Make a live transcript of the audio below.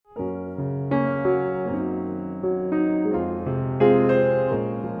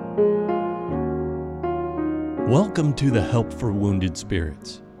Welcome to the Help for Wounded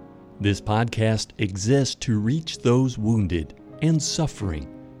Spirits. This podcast exists to reach those wounded and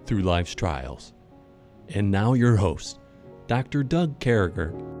suffering through life's trials. And now your host, Dr. Doug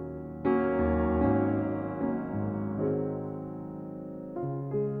Carriger.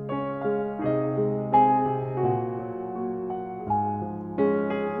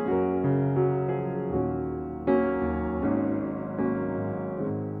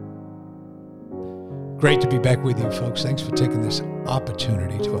 Great to be back with you, folks. Thanks for taking this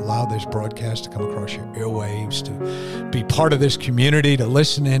opportunity to allow this broadcast to come across your airwaves, to be part of this community, to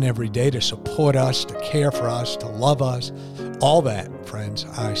listen in every day, to support us, to care for us, to love us. All that, friends,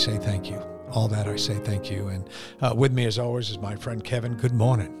 I say thank you. All that I say thank you. And with me, as always, is my friend Kevin. Good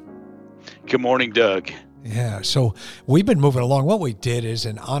morning. Good morning, Doug. Yeah, so we've been moving along. What we did is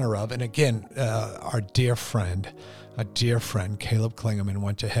in honor of, and again, our dear friend, Caleb Klingeman,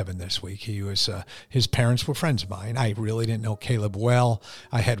 went to heaven this week. He was, his parents were friends of mine. I really didn't know Caleb well.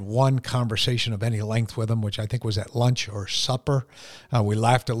 I had one conversation of any length with him, which I think was at lunch or supper. We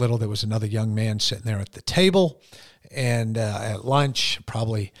laughed a little. There was another young man sitting there at the table. And at lunch,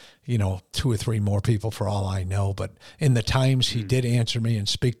 probably, 2 or 3 more people for all I know. But in the times he did answer me and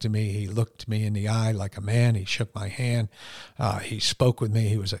speak to me, he looked me in the eye like a man. He shook my hand. He spoke with me.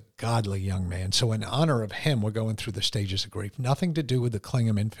 He was a godly young man. So in honor of him, we're going through the stages of grief. Nothing to do with the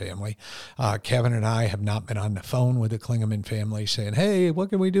Klingeman family. Kevin and I have not been on the phone with the Klingeman family saying, hey, what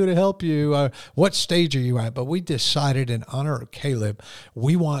can we do to help you? What stage are you at? But we decided in honor of Caleb,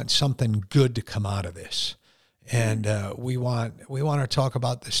 we want something good to come out of this. And we want to talk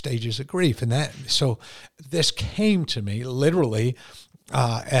about the stages of grief. And so this came to me literally.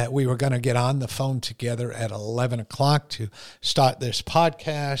 We were going to get on the phone together at 11 o'clock to start this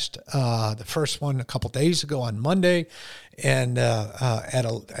podcast. The first one a couple days ago on Monday. And at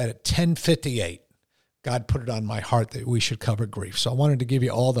 10:58, God put it on my heart that we should cover grief. So I wanted to give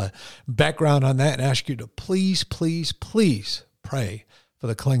you all the background on that and ask you to please, please, please pray for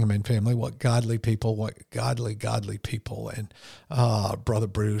the Klingeman family. What godly people, what godly people. And Brother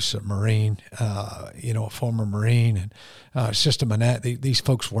Bruce, a Marine, a former Marine, and Sister Manette, these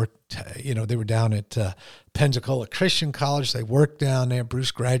folks worked, they were down at Pensacola Christian College. They worked down there.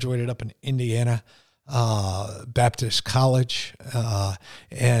 Bruce graduated up in Indiana Baptist College.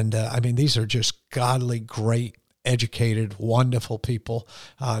 These are just godly, great, educated, wonderful people.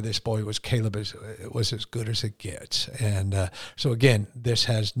 This boy Caleb was as good as it gets. And so again, this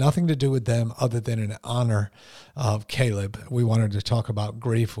has nothing to do with them other than in honor of Caleb. We wanted to talk about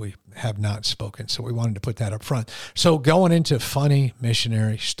grief. We have not spoken, so we wanted to put that up front. So going into Funny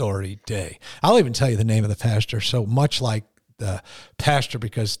Missionary Story Day, I'll even tell you the name of the pastor, so much like the pastor,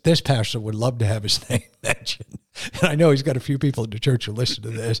 because this pastor would love to have his name mentioned. And I know he's got a few people in the church who listen to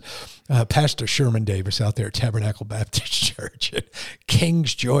this. Pastor Sherman Davis out there at Tabernacle Baptist Church in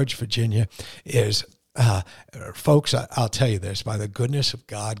Kings, George, Virginia is, folks, I'll tell you this, by the goodness of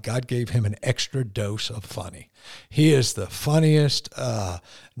God, God gave him an extra dose of funny. He is the funniest,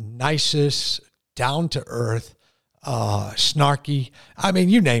 nicest, down-to-earth, snarky.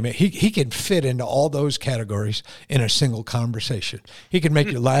 You name it. He can fit into all those categories in a single conversation. He can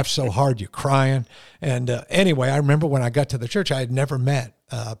make you laugh so hard you're crying. And anyway, I remember when I got to the church, I had never met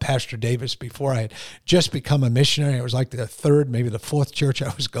Pastor Davis before. I had just become a missionary. It was like the 3rd, maybe the 4th church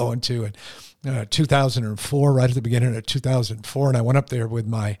I was going to, and 2004, right at the beginning of 2004, and I went up there with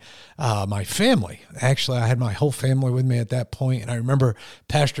my family. Actually, I had my whole family with me at that point, and I remember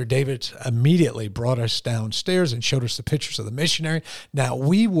Pastor David immediately brought us downstairs and showed us the pictures of the missionary. Now,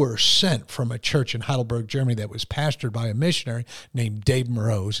 we were sent from a church in Heidelberg, Germany that was pastored by a missionary named Dave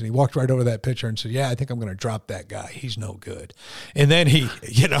Morose, and he walked right over that picture and said, yeah, I think I'm going to drop that guy. He's no good. And then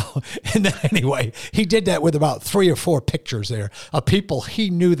anyway, he did that with about 3 or 4 pictures there of people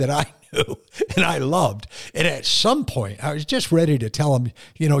he knew that I knew and I loved. And at some point, I was just ready to tell him,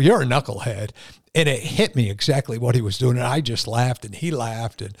 you're a knucklehead. And it hit me exactly what he was doing. And I just laughed, and he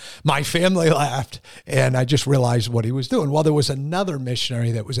laughed, and my family laughed. And I just realized what he was doing. Well, there was another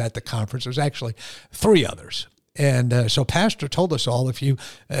missionary that was at the conference. There was actually 3 others. And so Pastor told us all, if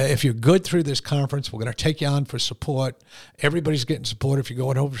you're good through this conference, we're going to take you on for support. Everybody's getting support. If you're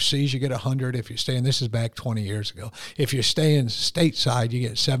going overseas, you get 100. If you're staying, this is back 20 years ago. If you're staying stateside, you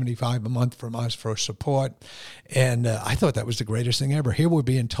get 75 a month from us for support. And I thought that was the greatest thing ever. Here we're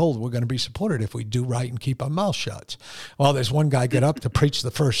being told we're going to be supported if we do right and keep our mouth shut. Well, there's one guy get up to preach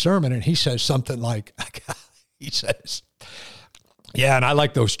the first sermon, and he says something like, Yeah, and I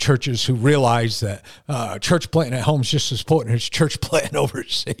like those churches who realize that church planting at home is just as important as church planting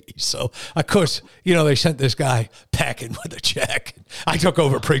overseas. So, of course, they sent this guy packing with a check. I took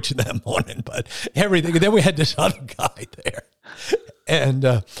over preaching that morning, but everything. And then we had this other guy there. And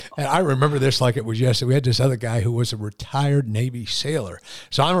I remember this like it was yesterday. We had this other guy who was a retired Navy sailor.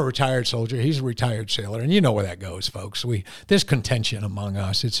 So I'm a retired soldier. He's a retired sailor. And you know where that goes, folks. There's contention among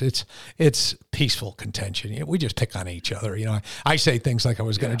us. It's peaceful contention. We just pick on each other. I say things like I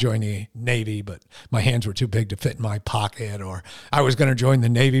was going to join the Navy, but my hands were too big to fit in my pocket. Or I was going to join the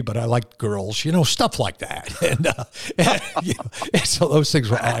Navy, but I liked girls. Stuff like that. And so those things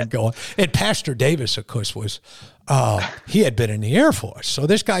were ongoing. And Pastor Davis, of course, was... he had been in the Air Force. So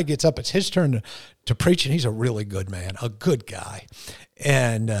this guy gets up. It's his turn to preach, and he's a really good man, a good guy.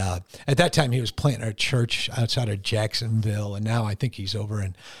 And at that time, he was planting a church outside of Jacksonville, and now I think he's over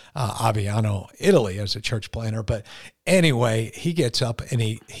in Aviano, Italy, as a church planter. But anyway, he gets up, and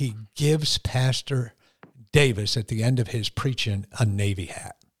he gives Pastor Davis, at the end of his preaching, a Navy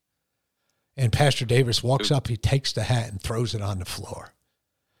hat. And Pastor Davis walks up, he takes the hat and throws it on the floor.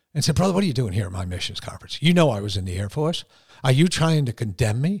 And said, "Brother, what are you doing here at my missions conference? You know I was in the Air Force. Are you trying to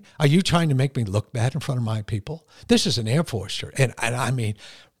condemn me? Are you trying to make me look bad in front of my people? This is an Air Force church." And I mean,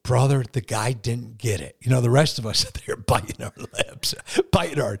 brother, the guy didn't get it. The rest of us are there biting our lips,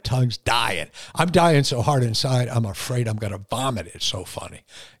 biting our tongues, dying. I'm dying so hard inside, I'm afraid I'm going to vomit. It's so funny,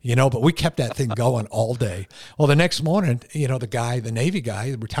 but we kept that thing going all day. Well, the next morning, the Navy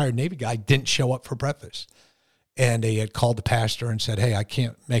guy, the retired Navy guy, didn't show up for breakfast. And he had called the pastor and said, "Hey, I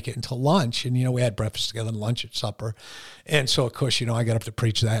can't make it until lunch." And, we had breakfast together and lunch at supper. And so, of course, I got up to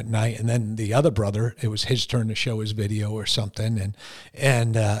preach that night. And then the other brother, it was his turn to show his video or something.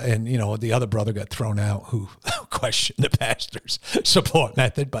 And the other brother got thrown out who questioned the pastor's support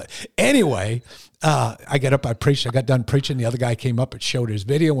method. But anyway, I got up, I preached, I got done preaching. The other guy came up and showed his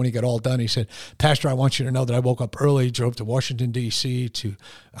video. When he got all done, he said, "Pastor, I want you to know that I woke up early, drove to Washington, D.C., to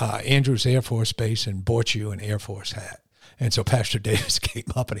Andrews Air Force Base and bought you an Air Force hat." And so Pastor Davis came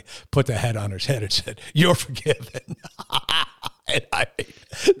up and he put the hat on his head and said, "You're forgiven." And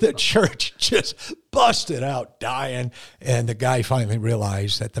the church just busted out dying. And the guy finally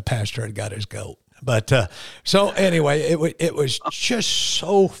realized that the pastor had got his goat. But so anyway, it was just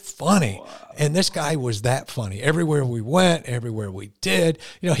so funny. And this guy was that funny. Everywhere we went, everywhere we did,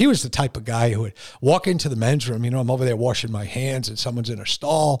 he was the type of guy who would walk into the men's room. I'm over there washing my hands and someone's in a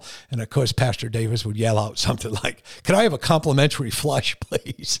stall. And of course, Pastor Davis would yell out something like, "Can I have a complimentary flush,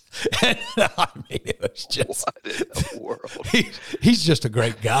 please?" And I mean, it was just, what in the world? He's just a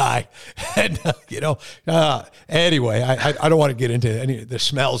great guy. And, anyway, I don't want to get into any of the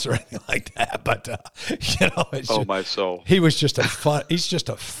smells or anything like that, but, it's just, my soul. He's just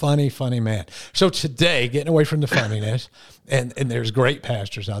a funny man. So today, getting away from the funniness, and there's great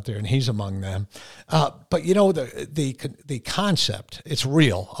pastors out there, and he's among them. But the concept, it's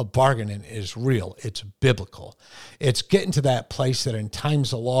real. A bargaining is real. It's biblical. It's getting to that place that in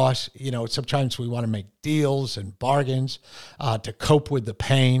times of loss, sometimes we want to make deals and bargains to cope with the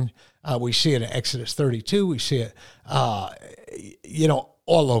pain. We see it in Exodus 32. We see it,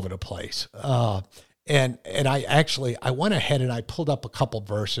 all over the place. And I went ahead and I pulled up a couple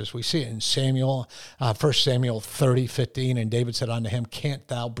verses. We see it in Samuel, 1 Samuel 30:15, and David said unto him, "Can't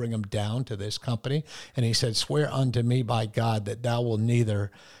thou bring him down to this company?" And he said, "Swear unto me by God that thou wilt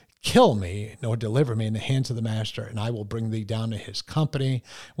neither kill me nor deliver me in the hands of the master, and I will bring thee down to his company."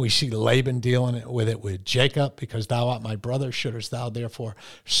 We see Laban dealing with it with Jacob, "Because thou art my brother, shouldest thou therefore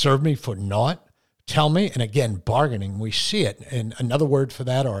serve me for naught? Tell me." And again, bargaining, we see it. And another word for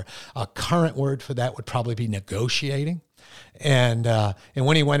that, or a current word for that, would probably be negotiating. And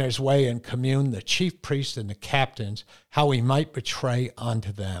when he went his way and communed, the chief priests and the captains, how he might betray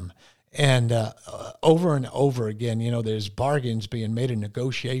unto them. And over and over again, there's bargains being made and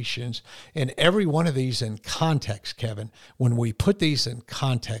negotiations. And every one of these in context, Kevin, when we put these in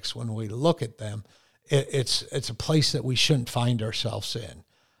context, when we look at them, it's a place that we shouldn't find ourselves in.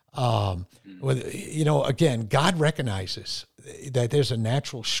 Again, God recognizes that there's a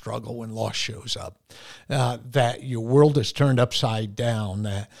natural struggle when loss shows up, that your world is turned upside down,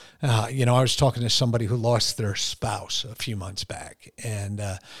 that, I was talking to somebody who lost their spouse a few months back, and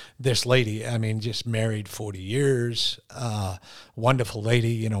this lady, just married 40 years, wonderful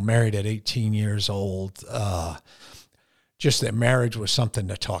lady, married at 18 years old, just that marriage was something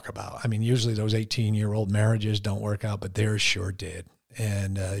to talk about. Usually those 18-year-old marriages don't work out, but theirs sure did.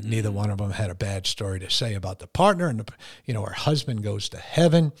 And neither one of them had a bad story to say about the partner. And, her husband goes to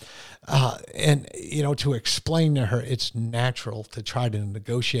heaven. To explain to her, it's natural to try to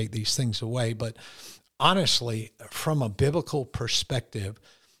negotiate these things away. But honestly, from a biblical perspective,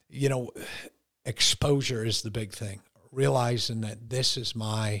 exposure is the big thing. Realizing that this is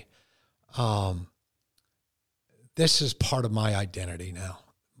part of my identity now.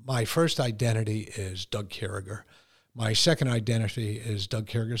 My first identity is Doug Carragher. My second identity is Doug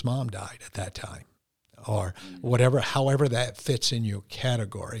Carragher's mom died at that time, or whatever, however that fits in your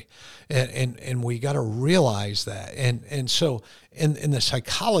category. And we got to realize that. And so in the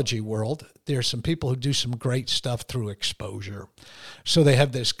psychology world, there's some people who do some great stuff through exposure. So they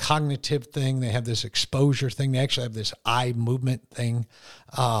have this cognitive thing, they have this exposure thing, they actually have this eye movement thing.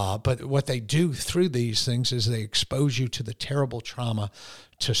 But what they do through these things is they expose you to the terrible trauma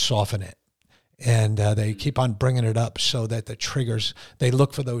to soften it. And they keep on bringing it up so that they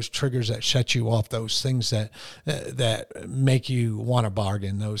look for those triggers that set you off, those things that make you want to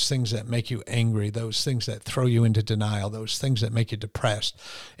bargain, those things that make you angry, those things that throw you into denial, those things that make you depressed.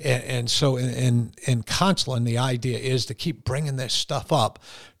 And so in counseling, the idea is to keep bringing this stuff up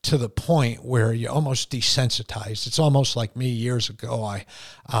to the point where you're almost desensitized. It's almost like me years ago.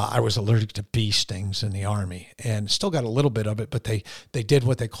 I was allergic to bee stings in the Army, and still got a little bit of it, but they did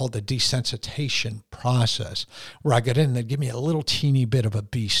what they called the desensitization process, where I got in and they'd give me a little teeny bit of a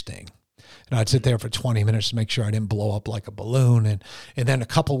bee sting. And I'd sit there for 20 minutes to make sure I didn't blow up like a balloon. And then a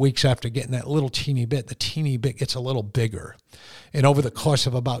couple of weeks after getting that little teeny bit, the teeny bit gets a little bigger. And over the course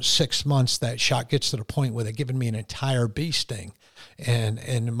of about 6 months, that shot gets to the point where they're giving me an entire bee sting.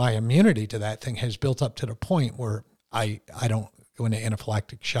 And my immunity to that thing has built up to the point where I don't go into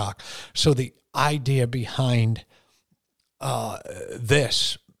anaphylactic shock. So the idea behind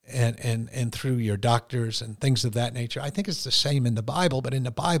this and through your doctors and things of that nature, I think it's the same in the Bible. But in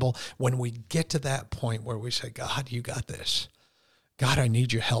the Bible, when we get to that point where we say, God, you got this. God, I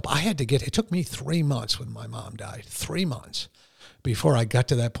need your help. It took me 3 months when my mom died, 3 months. Before I got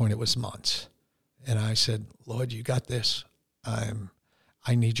to that point, it was months. And I said, Lord, you got this.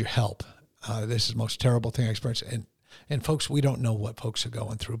 I need your help. This is the most terrible thing I experienced. And folks, we don't know what folks are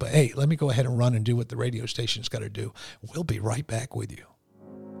going through. But hey, let me go ahead and run and do what the radio station's got to do. We'll be right back with you.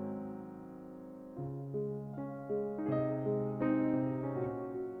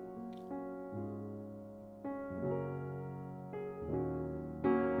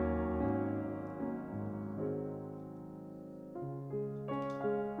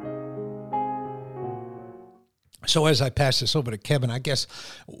 So as I pass this over to Kevin, I guess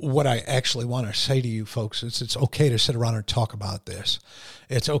what I actually want to say to you folks is it's okay to sit around and talk about this.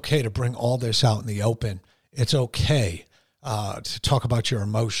 It's okay to bring all this out in the open. It's okay to talk about your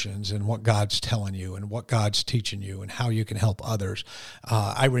emotions and what God's telling you and what God's teaching you and how you can help others.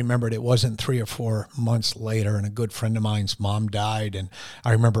 I remembered it wasn't 3 or 4 months later, and a good friend of mine's mom died, and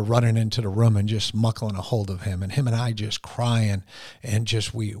I remember running into the room and just muckling a hold of him, and him and I just crying, and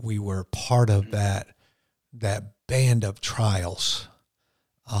just we were part of that band of trials.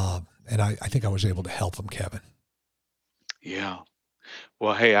 And I think I was able to help him, Kevin. Yeah.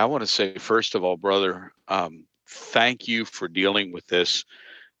 Well, hey, I want to say, first of all, brother, thank you for dealing with this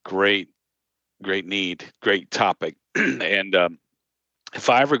great need, great topic. And if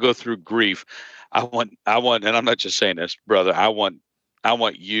I ever go through grief, I want, and I'm not just saying this, brother, I want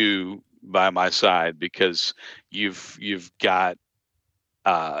you by my side, because you've got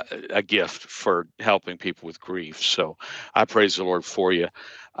a gift for helping people with grief. So I praise the Lord for you.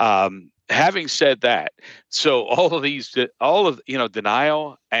 Having said that, so all of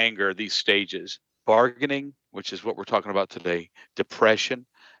denial, anger, these stages, bargaining, which is what we're talking about today, depression,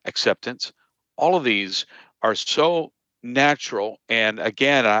 acceptance, all of these are so natural. And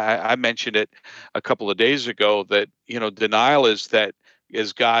again, I mentioned it a couple of days ago that, denial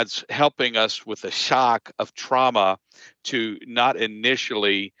is God's helping us with a shock of trauma to not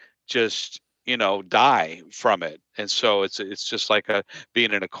initially just, die from it. And so it's just like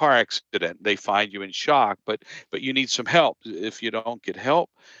being in a car accident. They find you in shock, but you need some help. If you don't get help,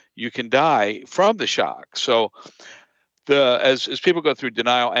 you can die from the shock. So as people go through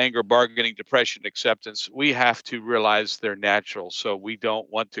denial, anger, bargaining, depression, acceptance, we have to realize they're natural. So we don't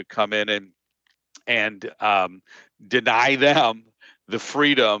want to come in and deny them the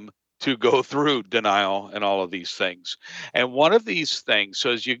freedom to go through denial and all of these things. And one of these things,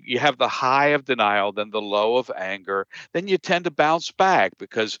 so as you have the high of denial, then the low of anger, then you tend to bounce back,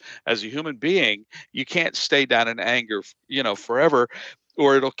 because as a human being, you can't stay down in anger, forever,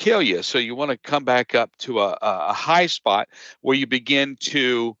 or it'll kill you. So you want to come back up to a high spot where you begin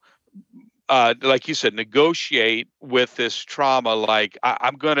to, like you said, negotiate with this trauma. Like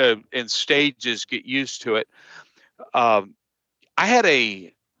I'm going to, in stages, get used to it. I had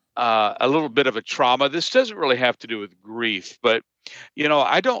a little bit of a trauma. This doesn't really have to do with grief, but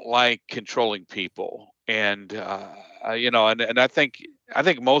I don't like controlling people. And and I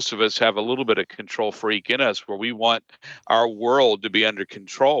think most of us have a little bit of control freak in us, where we want our world to be under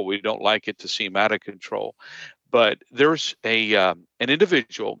control. We don't like it to seem out of control. But there's an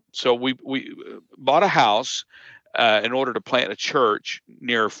individual. So we bought a house in order to plant a church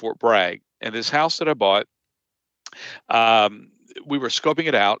near Fort Bragg. And this house that I bought, we were scoping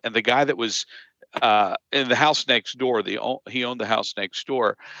it out, and the guy that was in the house next door, he owned the house next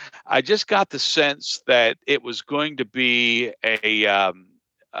door. I just got the sense that it was going to be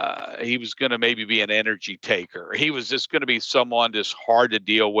he was going to maybe be an energy taker. He was just going to be someone just hard to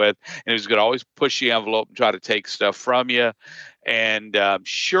deal with, and he was going to always push the envelope and try to take stuff from you. And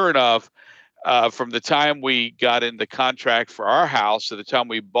sure enough, from the time we got in the contract for our house to the time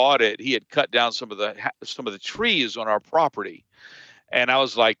we bought it, he had cut down some of the trees on our property. And I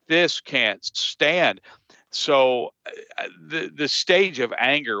was like, this can't stand. So the stage of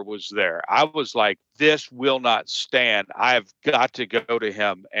anger was there. I was like, this will not stand. I've got to go to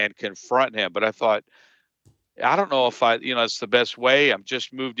him and confront him. But I thought, I don't know if it's the best way. I'm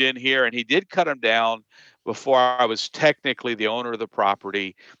just moved in here. And he did cut him down before I was technically the owner of the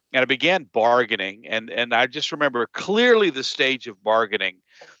property. And I began bargaining. And I just remember clearly the stage of bargaining.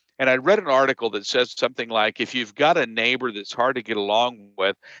 And I read an article that says something like, if you've got a neighbor that's hard to get along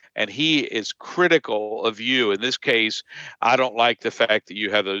with, and he is critical of you, in this case, I don't like the fact that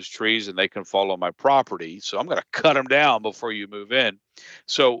you have those trees and they can fall on my property, so I'm going to cut them down before you move in.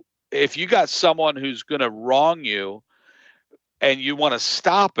 So if you got someone who's going to wrong you and you want to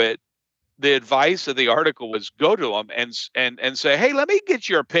stop it, the advice of the article was go to them and say, hey, let me get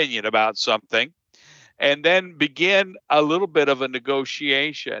your opinion about something. And then begin a little bit of a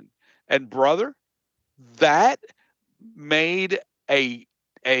negotiation. And brother, that made a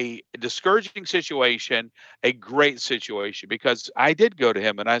discouraging situation a great situation, because I did go to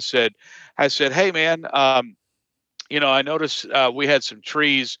him and I said, hey man, I noticed we had some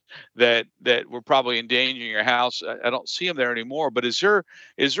trees that were probably endangering your house. I don't see them there anymore. But is there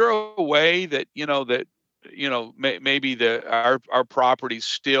a way that maybe our property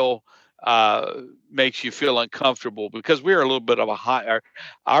still makes you feel uncomfortable, because we're a little bit of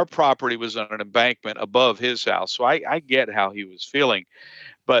our property was on an embankment above his house. So I get how he was feeling,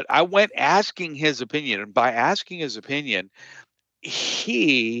 but I went asking his opinion, and by asking his opinion,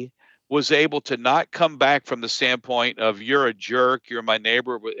 he was able to not come back from the standpoint of you're a jerk, you're my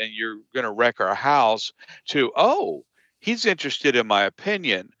neighbor, and you're going to wreck our house, to, oh, he's interested in my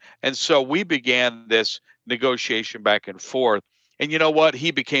opinion. And so we began this negotiation back and forth. And you know what?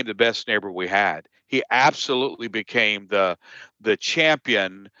 He became the best neighbor we had. He absolutely became the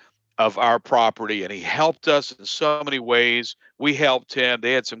champion of our property, and he helped us in so many ways. We helped him.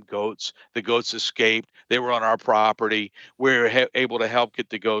 They had some goats. The goats escaped. They were on our property. We were able to help get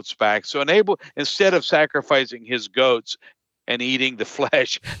the goats back. So instead of sacrificing his goats and eating the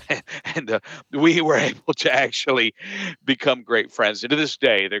flesh, we were able to actually become great friends. And to this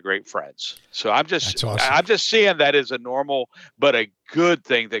day, they're great friends. So I'm just seeing that as a normal but a good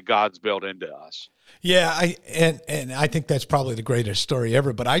thing that God's built into us. Yeah, I think that's probably the greatest story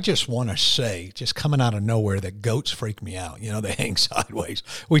ever. But I just want to say, just coming out of nowhere, that goats freak me out. They hang sideways.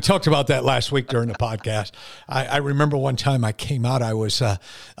 We talked about that last week during the podcast. I remember one time I came out, I was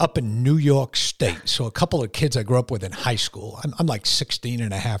up in New York State. So a couple of kids I grew up with in high school. I'm like 16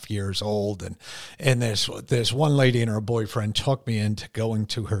 and a half years old. And there's one lady and her boyfriend took me into going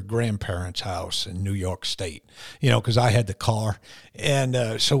to her grandparents' house in New York State, because I had the car.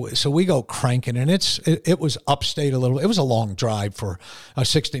 And so we go cranking, and it was upstate a little. It was a long drive for a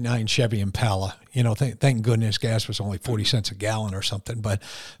 69 Chevy Impala. Thank goodness gas was only 40 cents a gallon or something, but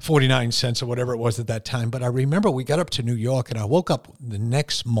 49 cents or whatever it was at that time. But I remember we got up to New York, and I woke up the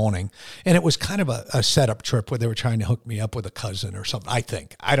next morning, and it was kind of a setup trip where they were trying to hook me up with a cousin or something.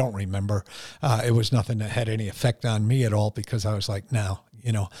 I don't remember. It was nothing that had any effect on me at all, because I was like, no,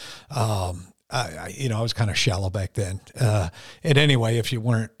 I was kind of shallow back then. And anyway, if you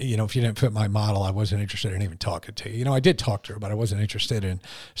didn't fit my model, I wasn't interested in even talking to you. I did talk to her, but I wasn't interested in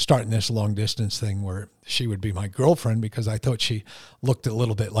starting this long distance thing where she would be my girlfriend, because I thought she looked a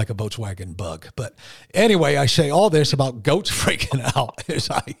little bit like a Volkswagen Bug. But anyway, I say all this about goats freaking out as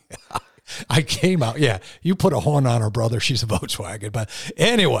I came out. Yeah, you put a horn on her, brother. She's a Volkswagen. But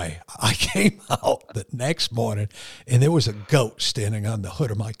anyway, I came out the next morning, and there was a goat standing on the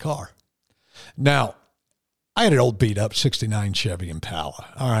hood of my car. Now, I had an old beat up 69 Chevy Impala.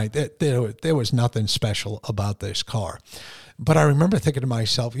 All right. There was nothing special about this car. But I remember thinking to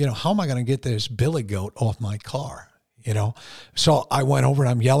myself, how am I going to get this billy goat off my car? So I went over and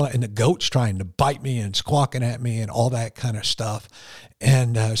I'm yelling, and the goat's trying to bite me and squawking at me and all that kind of stuff.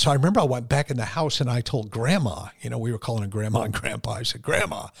 And so I remember I went back in the house and I told Grandma, we were calling her Grandma and Grandpa. I said,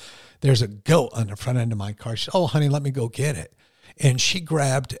 Grandma, there's a goat on the front end of my car. She said, oh, honey, let me go get it. And she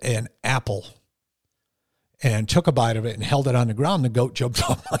grabbed an apple and took a bite of it and held it on the ground. The goat jumped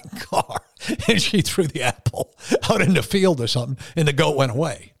on my car and she threw the apple out in the field or something, and the goat went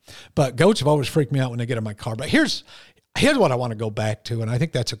away. But goats have always freaked me out when they get in my car. But here's what I want to go back to, and I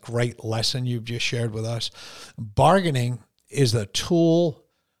think that's a great lesson you've just shared with us. Bargaining is a tool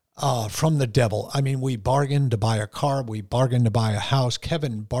from the devil. I mean, we bargained to buy a car. We bargained to buy a house.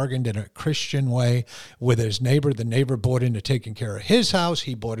 Kevin bargained in a Christian way with his neighbor. The neighbor bought into taking care of his house.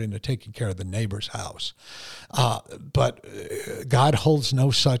 He bought into taking care of the neighbor's house. But God holds no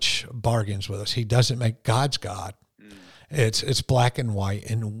such bargains with us. He doesn't make God's God. It's black and white.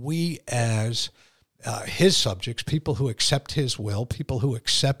 And we as his subjects, people who accept his will, people who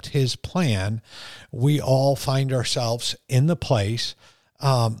accept his plan, we all find ourselves in the place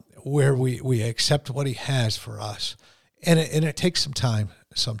where we accept what he has for us. And it takes some time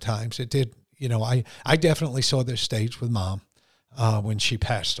sometimes. It did, I definitely saw this stage with Mom when she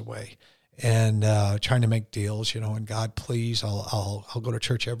passed away, and trying to make deals, and God, please, I'll go to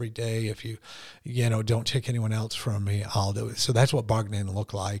church every day. If you don't take anyone else from me, I'll do it. So that's what bargaining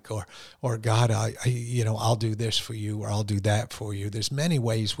looked like, or God, I'll do this for you, or I'll do that for you. There's many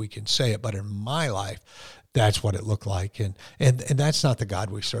ways we can say it, but in my life, that's what it looked like. And that's not the God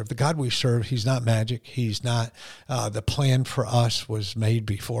we serve. The God we serve, he's not magic. He's not, the plan for us was made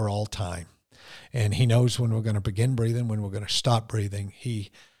before all time. And he knows when we're going to begin breathing, when we're going to stop breathing.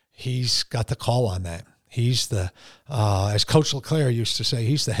 He's got the call on that. He's the, as Coach LeClaire used to say,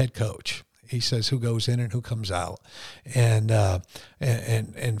 he's the head coach. He says who goes in and who comes out. And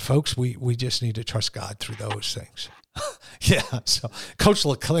folks, we just need to trust God through those things. Yeah, so Coach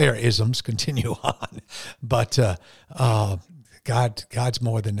LeClaire-isms continue on, but God's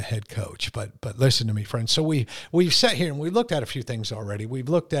more than the head coach. But listen to me, friends. So we've sat here and we looked at a few things already. We've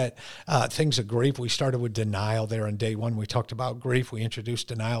looked at things of grief. We started with denial there on day one. We talked about grief. We introduced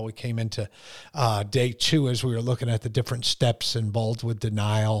denial. We came into day two as we were looking at the different steps involved with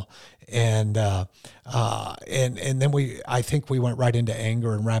denial. And then I think we went right into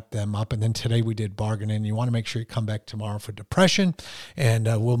anger and wrapped them up. And then today we did bargaining. You want to make sure you come back tomorrow for depression, and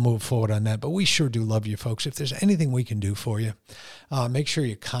we'll move forward on that. But we sure do love you, folks. If there's anything we can do for you, make sure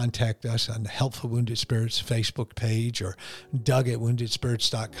you contact us on the Help for Wounded Spirits Facebook page, or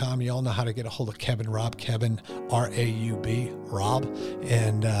Doug@woundedspirits.com. You all know how to get a hold of Kevin Raub, Kevin, R-A-U-B, Rob,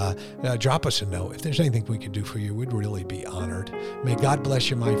 and drop us a note. If there's anything we could do for you, we'd really be honored. May God bless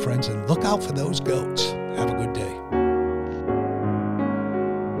you, my friends, and look out for those goats. Have a good day.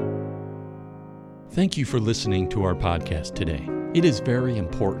 Thank you for listening to our podcast today. It is very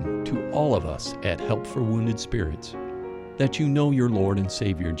important to all of us at Help for Wounded Spirits that you know your Lord and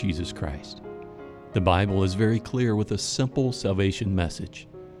Savior, Jesus Christ. The Bible is very clear with a simple salvation message.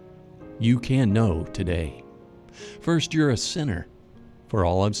 You can know today. First, you're a sinner, for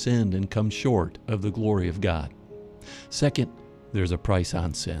all have sinned and come short of the glory of God. Second, there's a price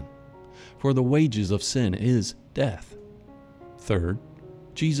on sin, for the wages of sin is death. Third,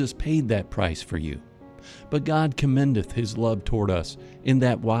 Jesus paid that price for you. But God commendeth his love toward us, in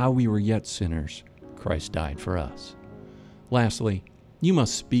that while we were yet sinners, Christ died for us. Lastly, you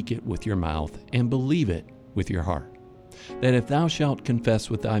must speak it with your mouth and believe it with your heart, that if thou shalt confess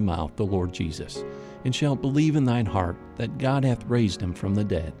with thy mouth the Lord Jesus, and shalt believe in thine heart that God hath raised him from the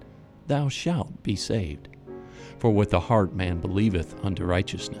dead, thou shalt be saved. For with the heart man believeth unto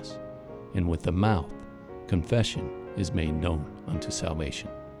righteousness, and with the mouth confession is made known unto salvation.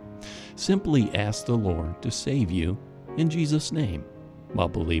 Simply ask the Lord to save you in Jesus' name while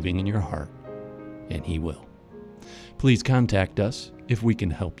believing in your heart, and he will. Please contact us if we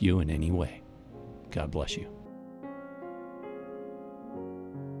can help you in any way. God bless you.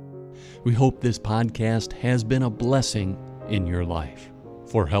 We hope this podcast has been a blessing in your life.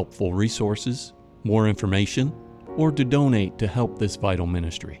 For helpful resources, more information, or to donate to help this vital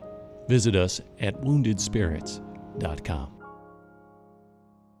ministry, visit us at woundedspirits.com.